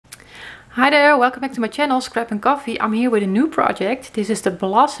Hi there, welcome back to my channel Scrap and Coffee. I'm here with a new project. This is the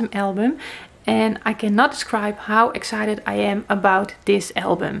Blossom album and I cannot describe how excited I am about this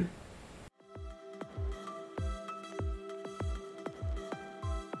album.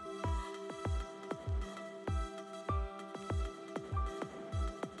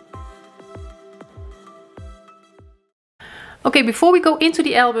 Okay, before we go into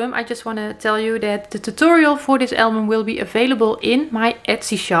the album, I just want to tell you that the tutorial for this album will be available in my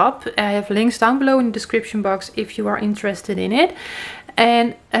Etsy shop. I have links down below in the description box if you are interested in it.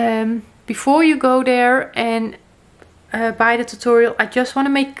 And before you go there and buy the tutorial, I just want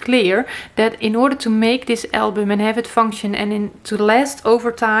to make clear that in order to make this album and have it function and to last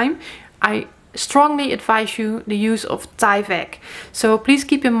over time, I strongly advise you the use of Tyvek. So please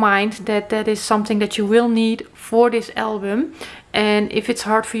keep in mind that that is something that you will need for this album, and if it's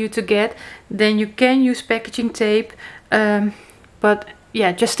hard for you to get, then you can use packaging tape, but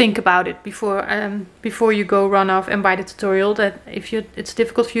yeah, just think about it before you go run off and buy the tutorial. That if it's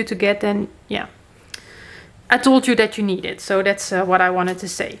difficult for you to get, then yeah, I told you that you need it. So that's what I wanted to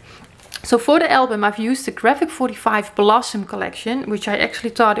say. So for the album I've used the G45 Blossom collection, which I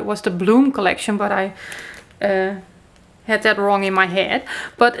actually thought it was the Bloom collection, but I had that wrong in my head.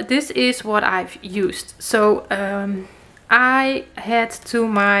 But this is what I've used. So I had to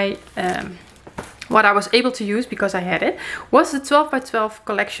my, what I was able to use, because I had it, was the 12 by 12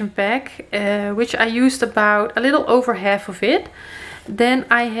 collection pack, which I used about a little over half of it. Then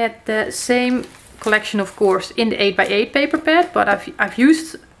I had the same collection, of course, in the 8 by 8 paper pad, but I've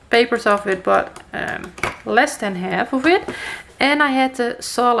used papers of it, but less than half of it. And I had the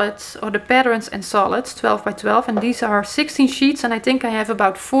solids, or the patterns and solids, 12 by 12, and these are 16 sheets, and I think I have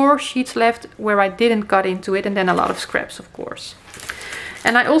about 4 sheets left where I didn't cut into it, and then a lot of scraps, of course.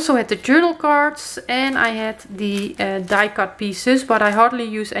 And I also had the journal cards, and I had the die cut pieces, but I hardly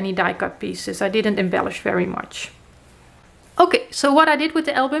use any die cut pieces. I didn't embellish very much. Okay, so what I did with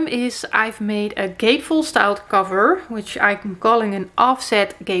the album is I've made a gatefold styled cover, which I'm calling an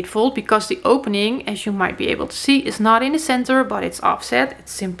offset gatefold, because the opening, as you might be able to see, is not in the center, but it's offset.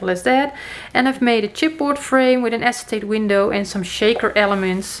 It's simple as that. And I've made a chipboard frame with an acetate window and some shaker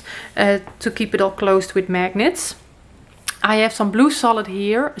elements to keep it all closed with magnets. I have some blue solid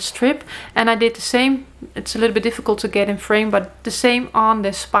here, a strip, and I did the same. It's a little bit difficult to get in frame, but the same on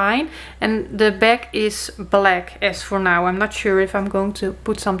the spine, and the back is black as for now. I'm not sure if I'm going to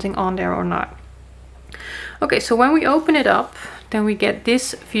put something on there or not. Okay, so when we open it up, then we get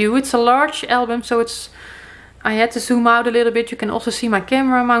this view. It's a large album, so I had to zoom out a little bit. You can also see my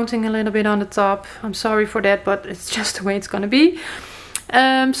camera mounting a little bit on the top. I'm sorry for that, but it's just the way it's gonna be.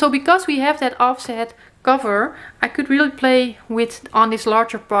 So because we have that offset cover, I could really play with on this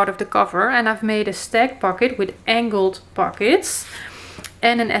larger part of the cover, and I've made a stack pocket with angled pockets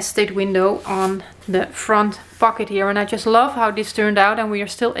and an acetate window on the front pocket here, and I just love how this turned out, and we are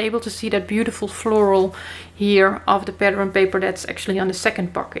still able to see that beautiful floral here of the pattern paper that's actually on the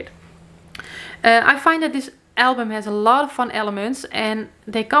second pocket. I find that this album has a lot of fun elements, and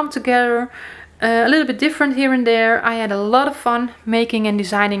they come together a little bit different here and there. I had a lot of fun making and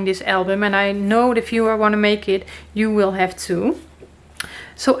designing this album, and I know if you want to make it, you will have to.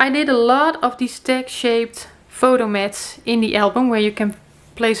 So I did a lot of these tag shaped photo mats in the album, where you can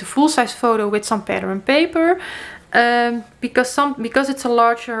place a full-size photo with some pattern paper. Because it's a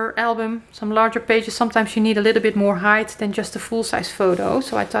larger album, some larger pages, sometimes you need a little bit more height than just a full-size photo.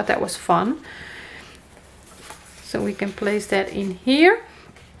 So I thought that was fun. So we can place that in here.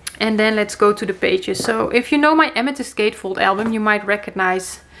 And then let's go to the pages. So if you know my Amethyst Gatefold album, you might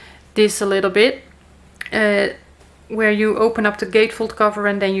recognize this a little bit. Where you open up the gatefold cover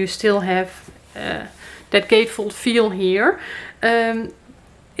and then you still have that gatefold feel here.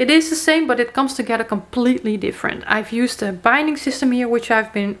 It is the same, but it comes together completely different. I've used a binding system here, which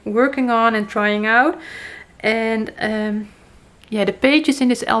I've been working on and trying out. And yeah, the pages in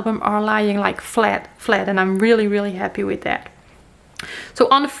this album are lying like flat, and I'm really, really happy with that. So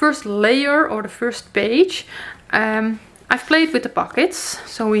on the first layer, or the first page, I've played with the pockets.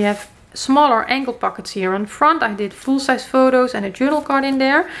 So we have smaller angled pockets here on front. I did full-size photos and a journal card in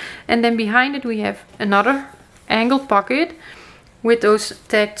there. And then behind it we have another angled pocket with those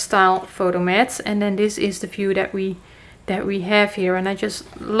tagged style photo mats. And then this is the view that we have here. And I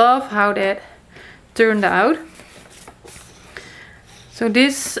just love how that turned out. So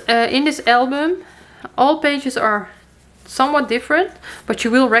this in this album, all pages are somewhat different, but you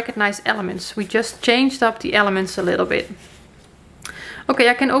will recognize elements. We just changed up the elements a little bit. Okay,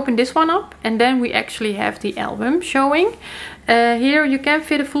 I can open this one up, and then we actually have the album showing. Here you can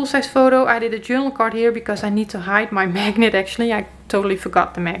fit a full-size photo. I did a journal card here because I need to hide my magnet actually. I totally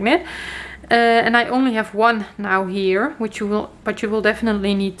forgot the magnet. And I only have one now here, but you will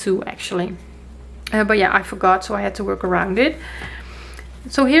definitely need two actually. But yeah, I forgot, so I had to work around it.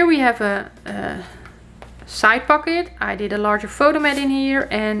 So here we have a side pocket. I did a larger photo mat in here,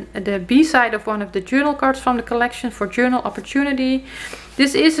 and the B-side of one of the journal cards from the collection for journal opportunity.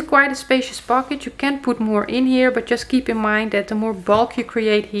 This is quite a spacious pocket. You can put more in here, but just keep in mind that the more bulk you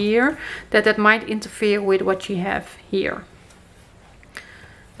create here, that might interfere with what you have here.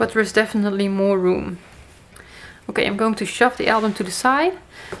 But there is definitely more room. Okay, I'm going to shove the album to the side.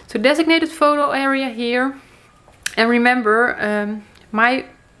 So designated photo area here. And remember, my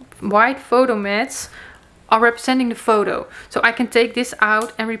white photo mats are representing the photo. So I can take this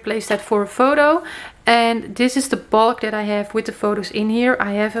out and replace that for a photo. And this is the bulk that I have with the photos in here.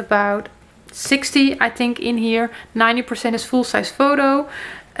 I have about 60, I think, in here. 90% is full-size photo.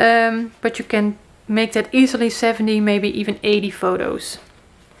 But you can make that easily 70, maybe even 80 photos.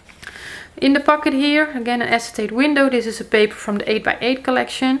 In the pocket here, again, an acetate window. This is a paper from the 8x8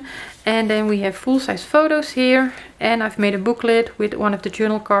 collection. And then we have full-size photos here. And I've made a booklet with one of the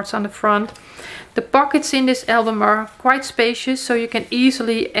journal cards on the front. The pockets in this album are quite spacious, so you can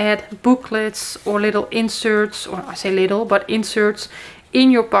easily add booklets or little inserts, or I say little, but inserts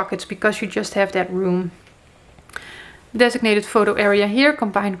in your pockets because you just have that room. Designated photo area here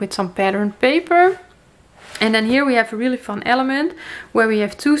combined with some patterned paper. And then here we have a really fun element where we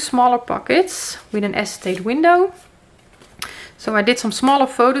have two smaller pockets with an acetate window. So I did some smaller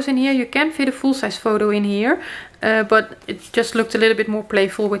photos in here. You can fit a full-size photo in here, but it just looked a little bit more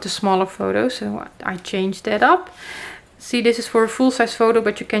playful with the smaller photos. So I changed that up. See, this is for a full-size photo,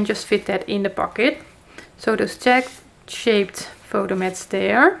 but you can just fit that in the pocket. So those tag-shaped photo mats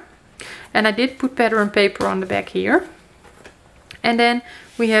there. And I did put pattern paper on the back here. And then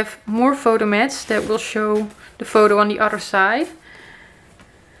we have more photo mats that will show the photo on the other side.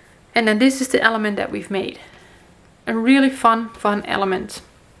 And then this is the element that we've made. A really fun element.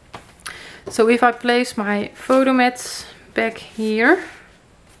 So if I place my photo mats back here,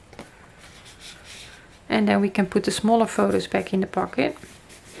 and then we can put the smaller photos back in the pocket,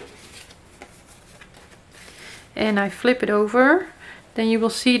 and I flip it over, then you will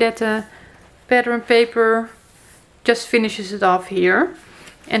see that the pattern paper just finishes it off here.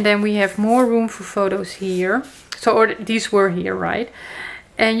 And then we have more room for photos here. So, or these were here, right?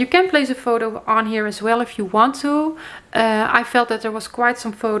 And you can place a photo on here as well if you want to. I felt that there was quite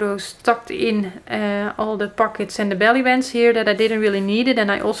some photos tucked in all the pockets and the belly bands here that I didn't really need it.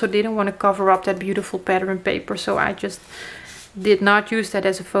 And I also didn't want to cover up that beautiful pattern paper. So I just did not use that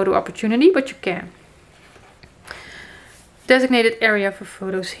as a photo opportunity, but you can. Designated area for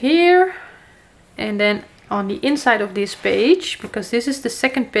photos here. And then on the inside of this page, because this is the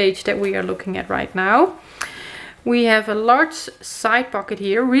second page that we are looking at right now, we have a large side pocket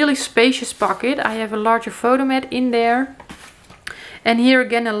here, really spacious pocket. I have a larger photo mat in there. And here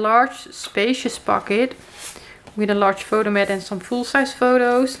again a large spacious pocket with a large photo mat and some full-size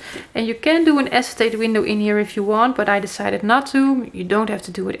photos. And you can do an acetate window in here if you want, but I decided not to. You don't have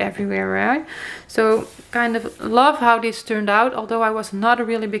to do it everywhere, right? So kind of love how this turned out, although I was not a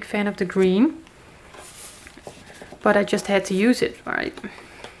really big fan of the green. But I just had to use it, right?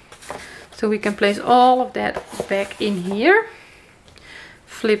 So we can place all of that back in here.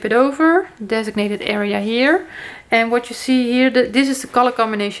 Flip it over, designated area here. And what you see here, this is the color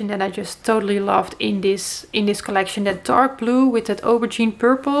combination that I just totally loved in this collection. That dark blue with that aubergine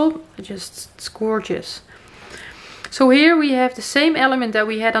purple, it's gorgeous. So here we have the same element that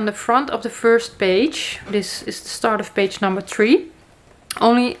we had on the front of the first page. This is the start of page number 3.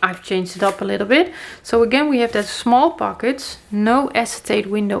 Only I've changed it up a little bit. So again we have that small pockets, no acetate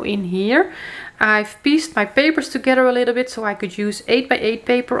window in here. I've pieced my papers together a little bit so I could use 8x8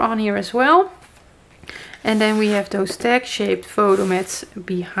 paper on here as well. And then we have those tag shaped photo mats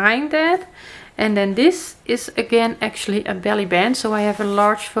behind that. And then this is again actually a belly band, so I have a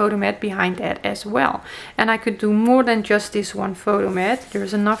large photo mat behind that as well. And I could do more than just this one photo mat.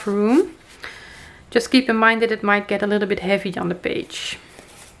 There's enough room. Just keep in mind that it might get a little bit heavy on the page.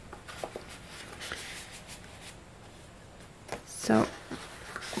 So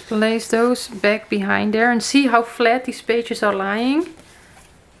place those back behind there and see how flat these pages are lying.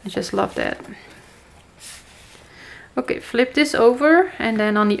 I just love that. Okay, flip this over, and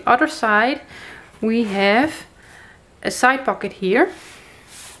then on the other side we have a side pocket here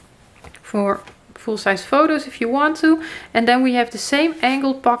for full-size photos if you want to. And then we have the same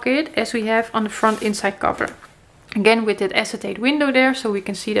angled pocket as we have on the front inside cover. Again with that acetate window there, so we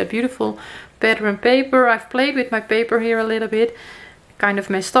can see that beautiful pattern paper. I've played with my paper here a little bit. Kind of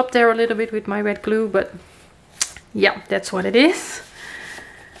messed up there a little bit with my wet glue, but Yeah, that's what it is.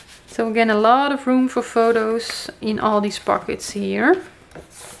 So again, a lot of room for photos in all these pockets here.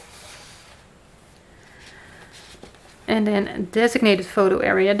 And then a designated photo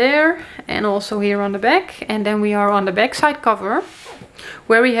area there, and also here on the back. And then we are on the back side cover,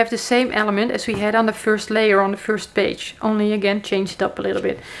 where we have the same element as we had on the first layer on the first page, only again changed it up a little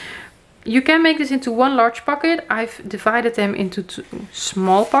bit. You can make this into one large pocket. I've divided them into two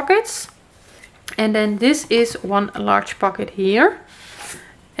small pockets. And then this is one large pocket here.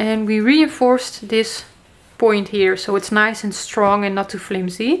 And we reinforced this point here, so it's nice and strong and not too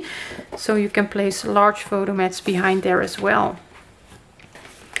flimsy. So you can place large photo mats behind there as well.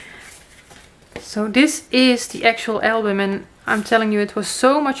 So this is the actual album, and I'm telling you, it was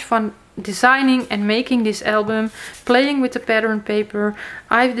so much fun designing and making this album, playing with the pattern paper.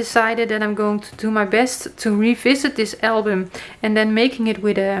 I've decided that I'm going to do my best to revisit this album and then making it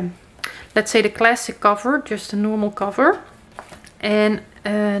with a, let's say, the classic cover, just a normal cover. And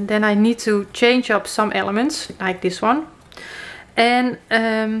then I need to change up some elements like this one. And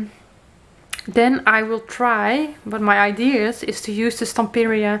then I will try, but my idea is to use the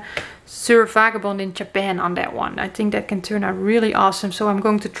Stamperia Sur Vagabond in Japan on that one. I think that can turn out really awesome. So I'm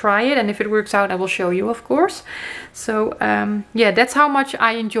going to try it, and if it works out I will show you, of course. So yeah, that's how much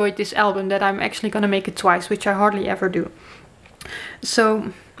I enjoyed this album, that I'm actually gonna make it twice, which I hardly ever do.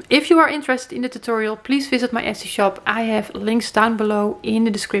 So if you are interested in the tutorial, please visit my Etsy shop. I have links down below in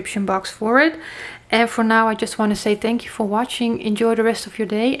the description box for it. And for now, I just want to say thank you for watching. Enjoy the rest of your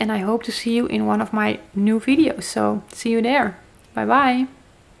day, and I hope to see you in one of my new videos. So see you there. Bye bye.